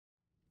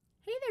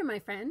there, my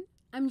friend.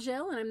 I'm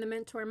Jill, and I'm the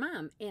Mentor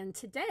Mom. And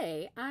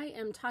today I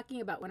am talking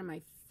about one of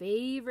my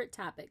favorite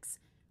topics,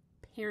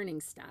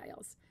 parenting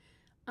styles.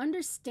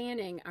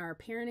 Understanding our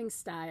parenting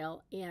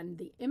style and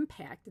the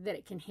impact that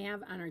it can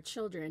have on our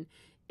children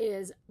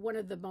is one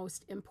of the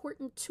most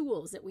important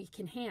tools that we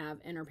can have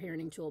in our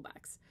parenting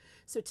toolbox.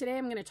 So today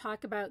I'm going to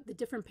talk about the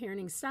different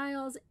parenting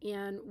styles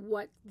and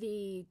what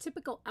the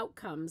typical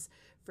outcomes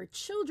for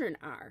children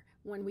are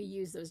when we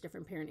use those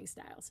different parenting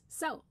styles.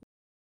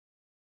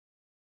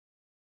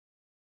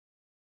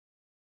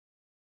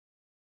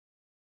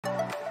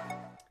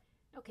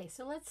 Okay,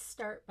 so let's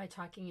start by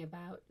talking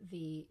about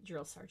the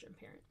drill sergeant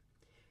parent.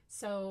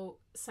 So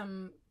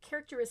some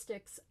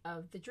characteristics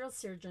of the drill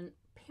sergeant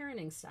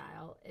parenting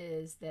style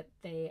is that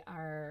they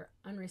are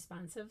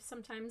unresponsive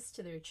sometimes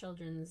to their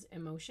children's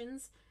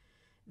emotions.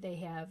 They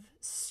have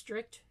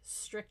strict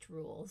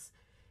rules.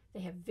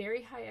 They have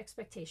very high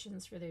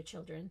expectations for their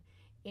children,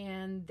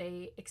 and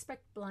they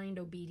expect blind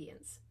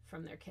obedience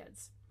from their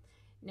kids.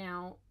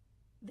 Now,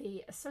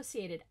 the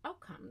associated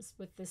outcomes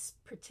with this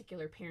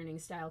particular parenting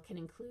style can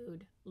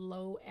include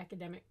low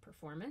academic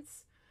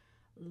performance,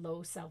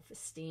 low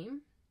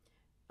self-esteem,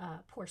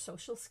 poor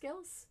social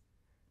skills,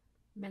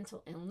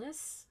 mental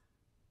illness,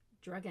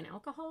 drug and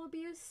alcohol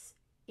abuse,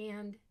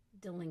 and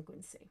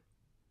delinquency.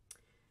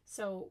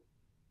 So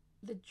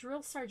the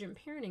drill sergeant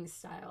parenting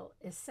style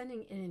is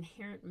sending an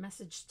inherent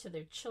message to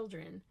their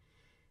children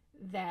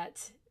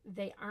that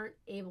they aren't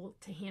able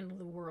to handle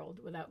the world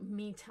without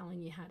me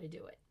telling you how to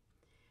do it.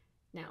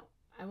 Now,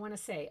 I want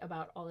to say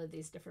about all of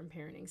these different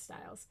parenting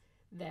styles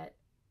that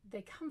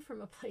they come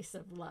from a place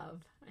of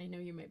love. I know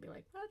you might be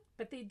like, what?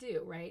 But they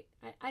do, right?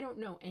 I don't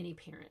know any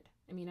parent.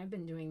 I mean, I've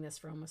been doing this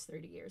for almost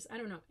 30 years. I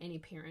don't know any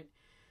parent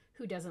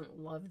who doesn't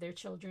love their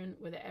children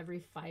with every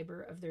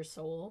fiber of their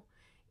soul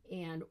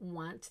and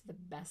want the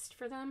best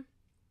for them.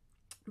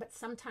 But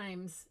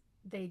sometimes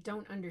they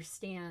don't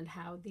understand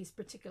how these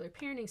particular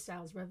parenting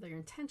styles, whether their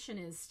intention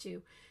is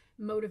to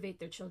motivate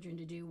their children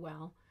to do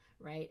well,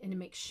 right, and to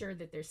make sure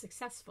that they're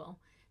successful,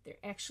 they're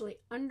actually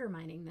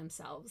undermining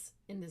themselves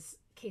in this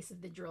case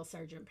of the drill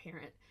sergeant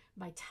parent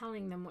by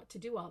telling them what to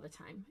do all the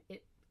time.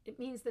 It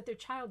means that their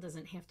child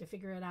doesn't have to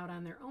figure it out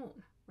on their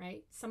own,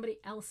 right? Somebody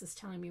else is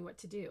telling me what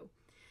to do.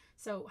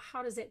 So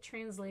how does that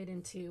translate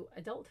into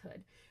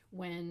adulthood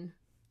when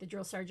the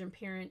drill sergeant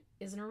parent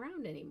isn't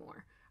around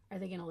anymore? Are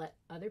they going to let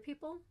other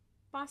people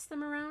boss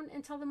them around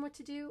and tell them what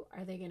to do?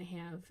 Are they going to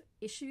have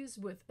issues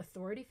with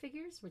authority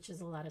figures, which is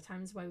a lot of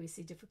times why we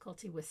see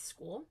difficulty with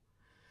school?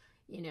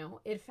 You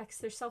know, it affects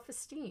their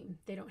self-esteem.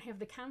 They don't have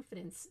the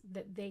confidence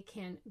that they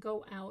can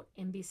go out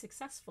and be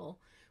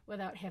successful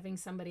without having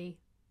somebody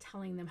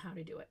telling them how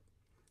to do it.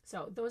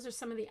 So those are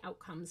some of the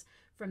outcomes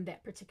from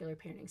that particular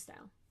parenting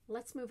style.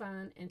 Let's move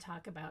on and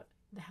talk about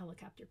the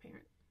helicopter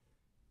parent.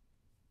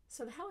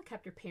 So the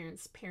helicopter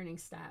parent's parenting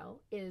style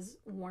is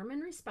warm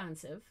and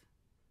responsive,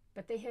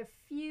 but they have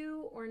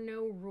few or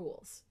no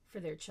rules for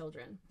their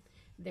children.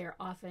 They're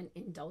often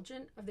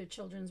indulgent of their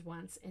children's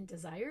wants and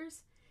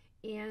desires,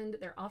 and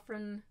they're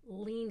often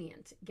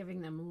lenient, giving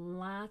them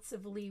lots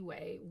of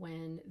leeway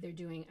when they're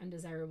doing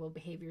undesirable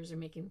behaviors or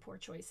making poor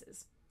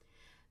choices.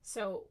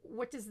 So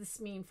what does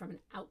this mean from an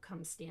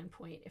outcome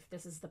standpoint if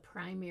this is the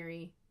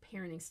primary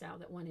parenting style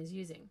that one is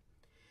using?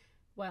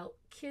 Well,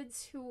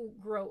 kids who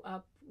grow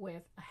up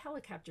with a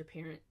helicopter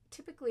parent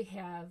typically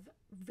have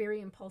very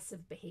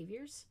impulsive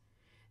behaviors.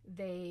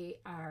 They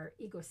are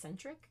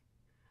egocentric,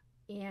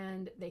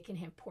 and they can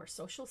have poor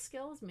social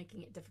skills,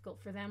 making it difficult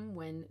for them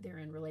when they're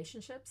in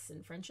relationships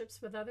and friendships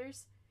with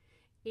others.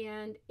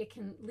 And it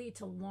can lead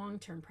to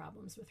long-term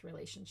problems with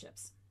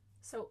relationships.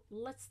 So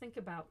let's think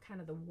about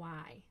kind of the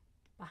why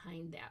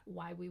behind that,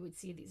 why we would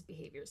see these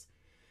behaviors.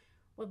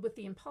 Well, with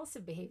the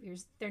impulsive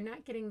behaviors, they're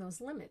not getting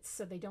those limits,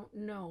 so they don't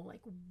know,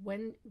 like,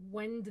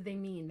 when do they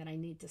mean that I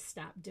need to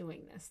stop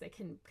doing this? They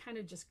can kind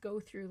of just go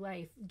through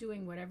life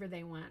doing whatever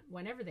they want,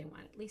 whenever they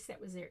want. At least that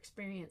was their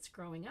experience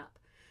growing up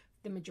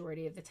the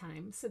majority of the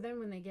time. So then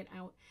when they get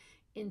out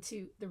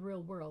into the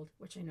real world,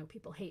 which I know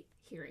people hate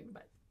hearing,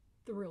 but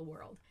the real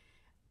world,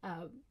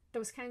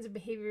 those kinds of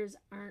behaviors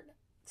aren't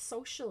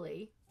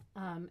socially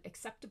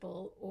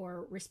acceptable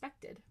or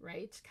respected,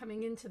 right?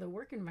 Coming into the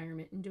work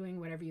environment and doing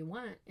whatever you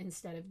want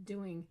instead of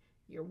doing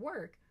your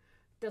work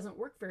doesn't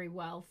work very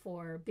well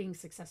for being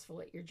successful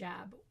at your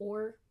job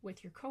or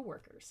with your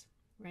coworkers,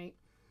 right?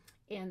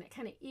 And that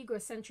kind of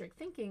egocentric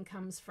thinking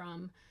comes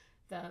from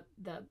the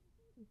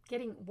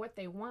getting what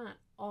they want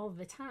all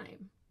the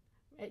time.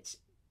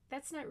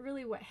 That's not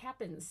really what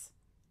happens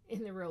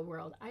in the real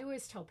world. I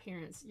always tell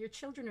parents, your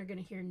children are going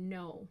to hear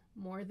no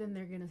more than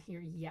they're going to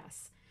hear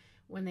yes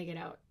when they get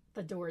out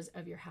the doors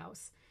of your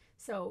house.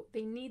 So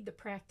they need the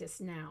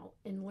practice now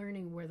in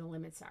learning where the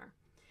limits are.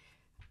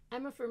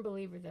 I'm a firm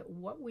believer that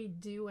what we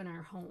do in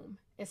our home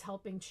is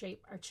helping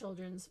shape our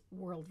children's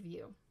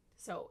worldview.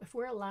 So if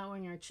we're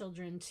allowing our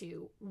children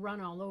to run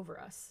all over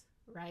us,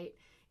 right,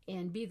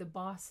 and be the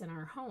boss in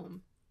our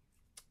home,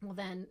 well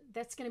then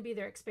that's going to be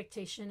their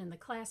expectation in the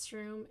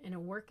classroom, in a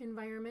work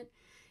environment,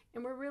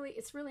 And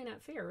it's really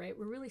not fair, right?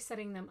 We're really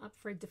setting them up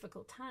for a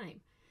difficult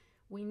time.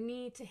 We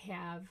need to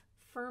have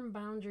firm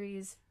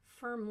boundaries,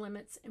 firm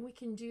limits, and we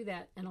can do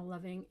that in a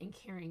loving and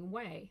caring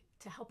way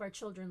to help our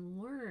children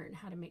learn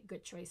how to make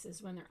good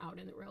choices when they're out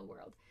in the real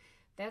world.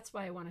 That's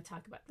why I want to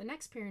talk about the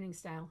next parenting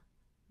style,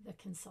 the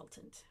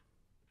consultant.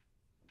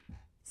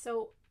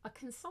 So a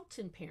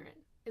consultant parent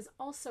is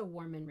also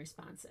warm and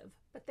responsive,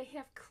 but they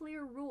have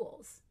clear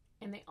rules,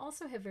 and they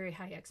also have very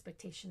high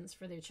expectations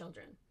for their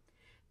children.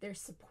 They're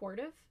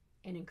supportive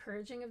and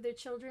encouraging of their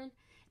children,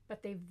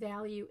 but they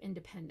value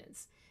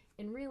independence.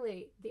 And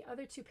really, the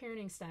other two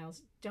parenting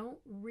styles don't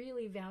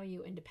really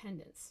value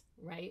independence,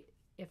 right?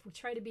 If we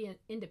try to be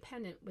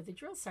independent with a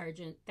drill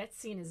sergeant, that's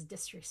seen as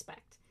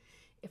disrespect.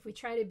 If we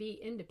try to be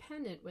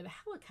independent with a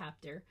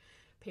helicopter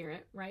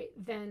parent, right,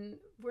 then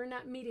we're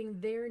not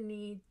meeting their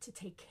need to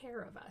take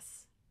care of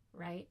us,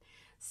 right?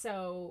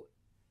 So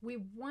we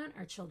want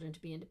our children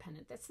to be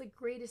independent. That's the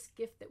greatest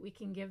gift that we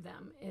can give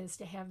them, is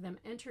to have them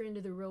enter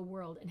into the real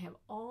world and have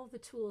all the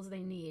tools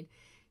they need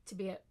to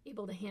be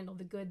able to handle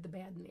the good, the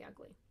bad, and the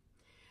ugly.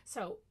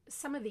 So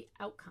some of the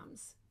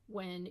outcomes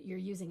when you're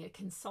using a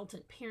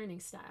consultant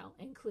parenting style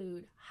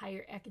include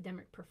higher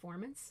academic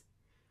performance,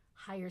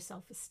 higher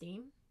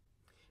self-esteem,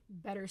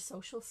 better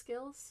social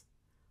skills,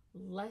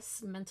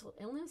 less mental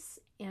illness,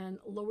 and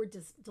lower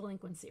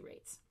delinquency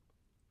rates,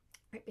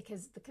 right?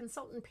 Because the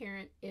consultant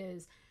parent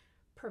is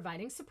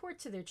providing support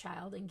to their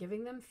child and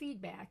giving them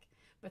feedback,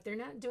 but they're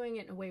not doing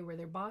it in a way where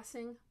they're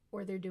bossing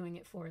or they're doing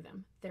it for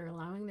them. They're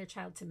allowing their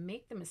child to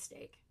make the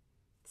mistake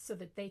so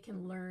that they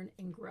can learn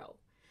and grow.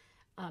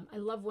 I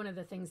love one of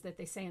the things that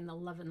they say in the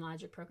Love and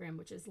Logic program,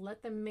 which is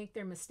let them make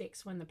their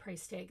mistakes when the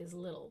price tag is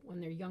little, when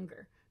they're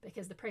younger,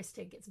 because the price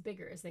tag gets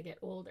bigger as they get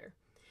older.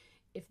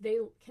 If they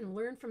can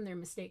learn from their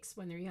mistakes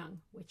when they're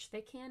young, which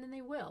they can and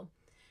they will,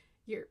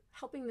 you're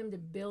helping them to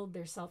build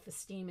their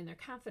self-esteem and their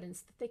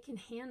confidence that they can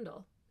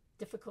handle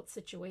difficult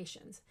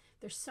situations.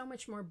 There's so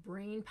much more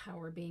brain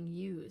power being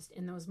used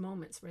in those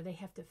moments where they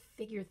have to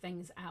figure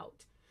things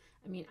out.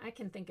 I mean, I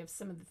can think of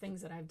some of the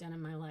things that I've done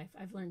in my life.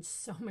 I've learned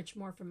so much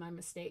more from my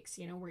mistakes,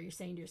 where you're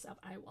saying to yourself,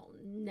 I will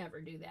never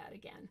do that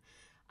again.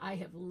 I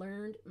have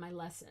learned my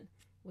lesson.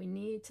 We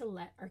need to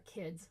let our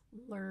kids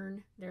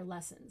learn their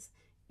lessons.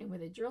 And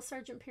with a drill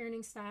sergeant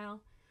parenting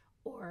style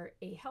or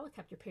a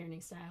helicopter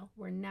parenting style,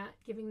 we're not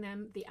giving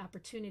them the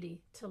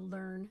opportunity to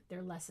learn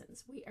their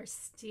lessons. We are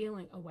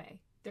stealing away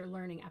their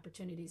learning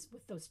opportunities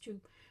with those two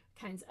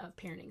kinds of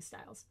parenting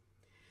styles.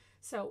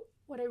 So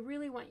what I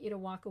really want you to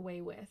walk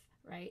away with,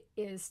 right,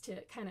 is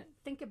to kind of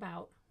think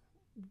about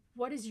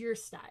what is your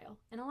style.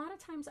 And a lot of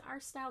times our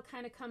style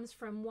kind of comes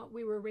from what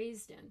we were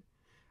raised in,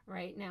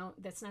 right? Now,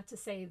 that's not to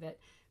say that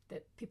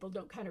people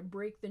don't kind of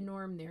break the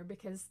norm there,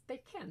 because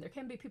they can. There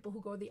can be people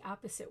who go the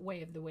opposite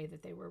way of the way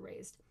that they were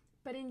raised.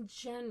 But in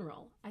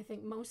general, I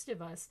think most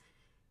of us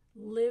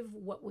live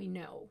what we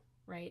know,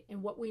 right?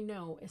 And what we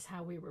know is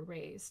how we were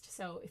raised.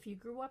 So if you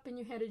grew up and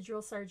you had a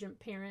drill sergeant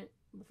parent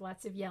with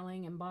lots of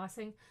yelling and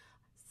bossing,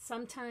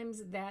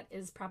 sometimes that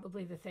is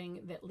probably the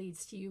thing that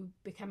leads to you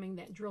becoming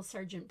that drill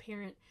sergeant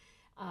parent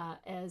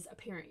as a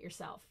parent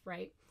yourself,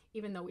 right?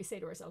 Even though we say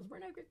to ourselves, we're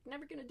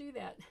never going to do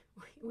that.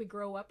 We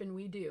grow up and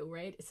we do,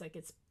 right? It's like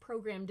it's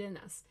programmed in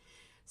us.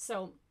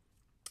 So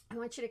I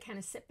want you to kind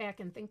of sit back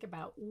and think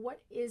about,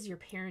 what is your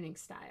parenting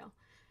style,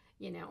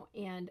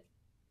 and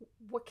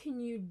what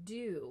can you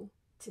do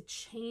to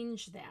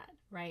change that,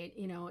 right?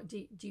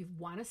 Do you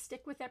want to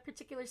stick with that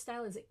particular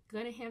style? Is it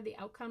going to have the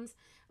outcomes?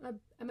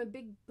 I'm a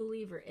big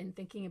believer in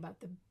thinking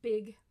about the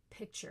big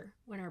picture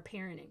when we're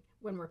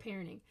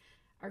parenting.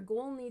 Our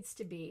goal needs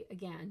to be,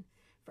 again,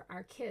 for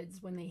our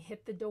kids when they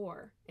hit the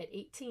door at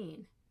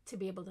 18 to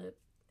be able to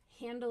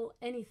handle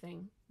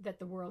anything that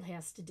the world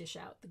has to dish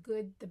out, the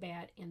good, the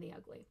bad, and the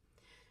ugly.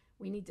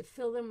 We need to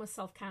fill them with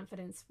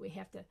self-confidence. We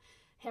have to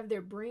have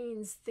their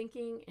brains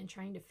thinking and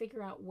trying to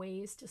figure out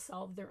ways to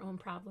solve their own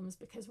problems,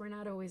 because we're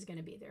not always going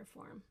to be there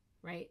for them,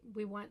 right?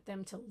 We want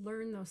them to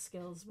learn those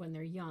skills when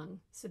they're young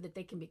so that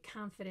they can be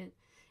confident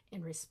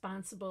and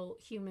responsible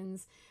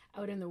humans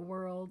out in the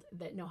world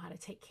that know how to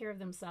take care of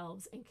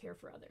themselves and care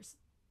for others.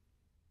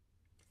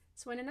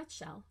 So in a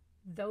nutshell,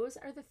 those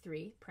are the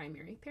three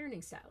primary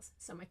parenting styles.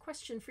 So my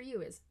question for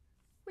you is,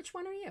 which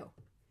one are you?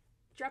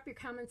 Drop your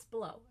comments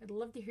below. I'd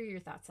love to hear your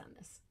thoughts on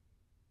this.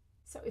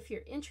 So if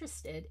you're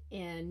interested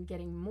in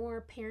getting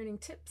more parenting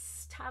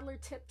tips, toddler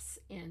tips,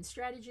 and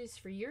strategies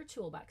for your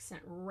toolbox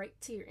sent right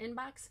to your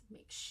inbox,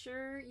 make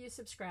sure you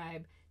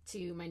subscribe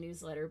to my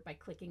newsletter by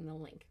clicking the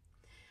link.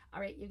 All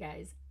right, you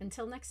guys,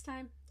 until next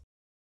time,